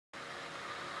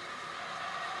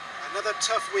Another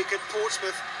tough week at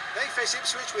Portsmouth. They face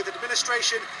Ipswich with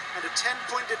administration and a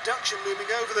 10-point deduction looming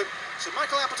over them. So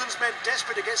Michael Appleton's men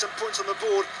desperate to get some points on the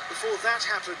board before that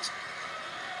happened.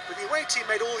 But the away team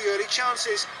made all the early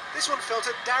chances. This one fell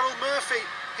to Daryl Murphy.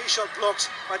 His shot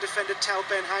blocked by defender Tal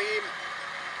Ben Haim.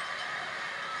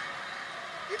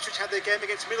 Ipswich had their game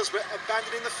against Middlesbrough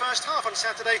abandoned in the first half on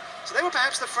Saturday, so they were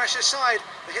perhaps the fresher side.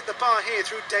 They hit the bar here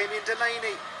through Damien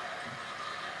Delaney.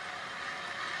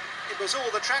 It was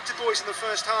all the tractor boys in the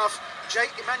first half.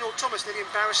 Emmanuel Thomas nearly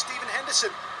embarrassed Stephen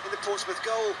Henderson in the Portsmouth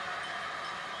goal.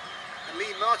 And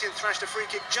Lee Martin thrashed a free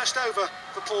kick just over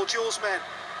for Paul Jewell's men.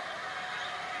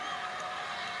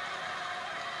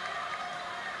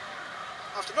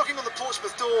 After knocking on the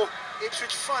Portsmouth door,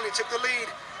 Ipswich finally took the lead.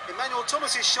 Emmanuel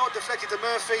Thomas's shot deflected to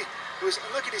Murphy, who was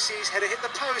unlucky to see his header hit the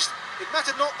post. It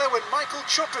mattered not though when Michael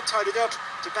Chopra tied it up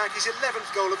to back his 11th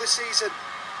goal of the season.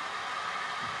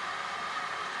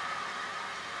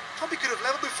 Pompey could have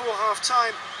levelled before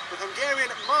half-time, but Hungarian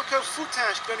Marko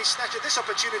Futas could only snatch at this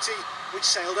opportunity, which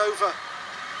sailed over.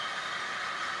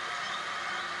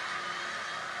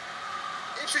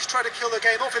 Ipswich tried to kill the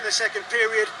game off in the second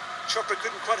period. Chopra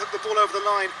couldn't quite hook the ball over the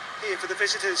line here for the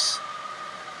visitors.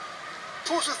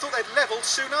 Portsmouth thought they'd levelled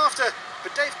soon after,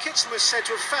 but Dave Kitson was said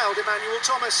to have fouled Emmanuel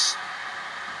Thomas.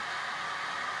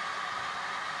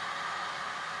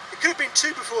 It could have been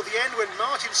 2 before the end when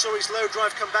Martin saw his low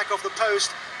drive come back off the post,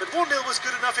 but 1-0 was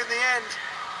good enough in the end.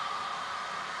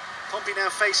 Pompey now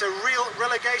face a real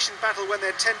relegation battle when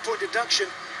their 10-point deduction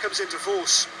comes into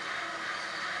force.